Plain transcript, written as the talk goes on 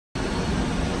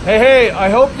Hey, I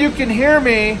hope you can hear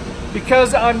me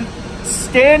because I'm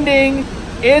standing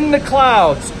in the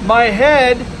clouds. My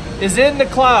head is in the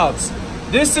clouds.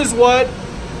 This is what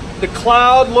the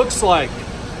cloud looks like,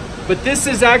 but this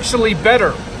is actually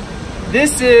better.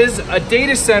 This is a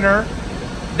data center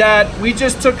that we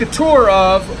just took a tour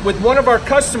of with one of our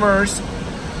customers,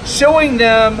 showing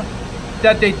them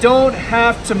that they don't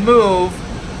have to move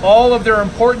all of their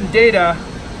important data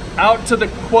out to the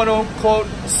quote unquote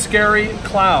scary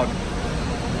cloud.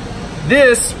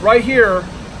 This right here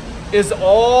is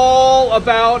all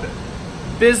about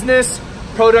business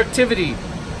productivity.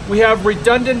 We have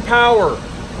redundant power.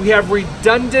 We have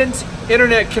redundant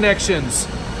internet connections.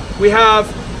 We have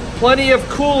plenty of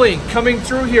cooling coming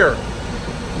through here.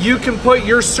 You can put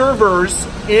your servers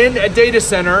in a data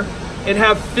center and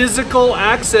have physical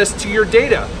access to your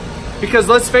data. Because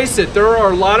let's face it, there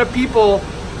are a lot of people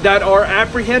that are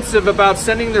apprehensive about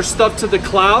sending their stuff to the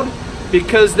cloud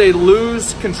because they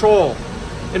lose control.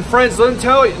 And friends,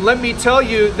 let me tell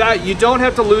you that you don't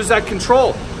have to lose that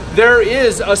control. There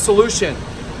is a solution.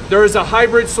 There is a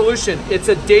hybrid solution. It's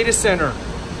a data center.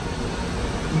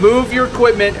 Move your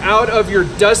equipment out of your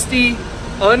dusty,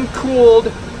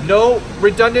 uncooled, no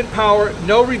redundant power,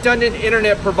 no redundant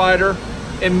internet provider,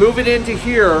 and move it into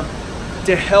here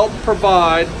to help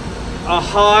provide a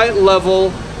high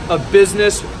level of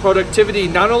business productivity,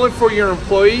 not only for your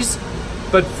employees,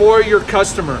 but for your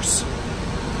customers.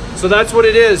 So that's what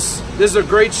it is. This is a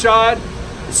great shot.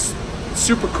 It's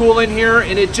super cool in here,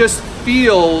 and it just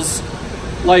feels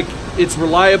like it's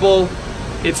reliable,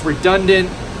 it's redundant,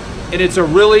 and it's a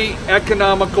really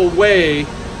economical way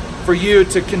for you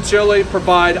to continually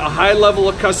provide a high level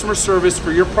of customer service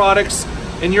for your products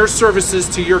and your services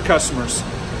to your customers.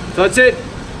 So that's it.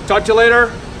 Talk to you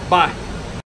later. Bye.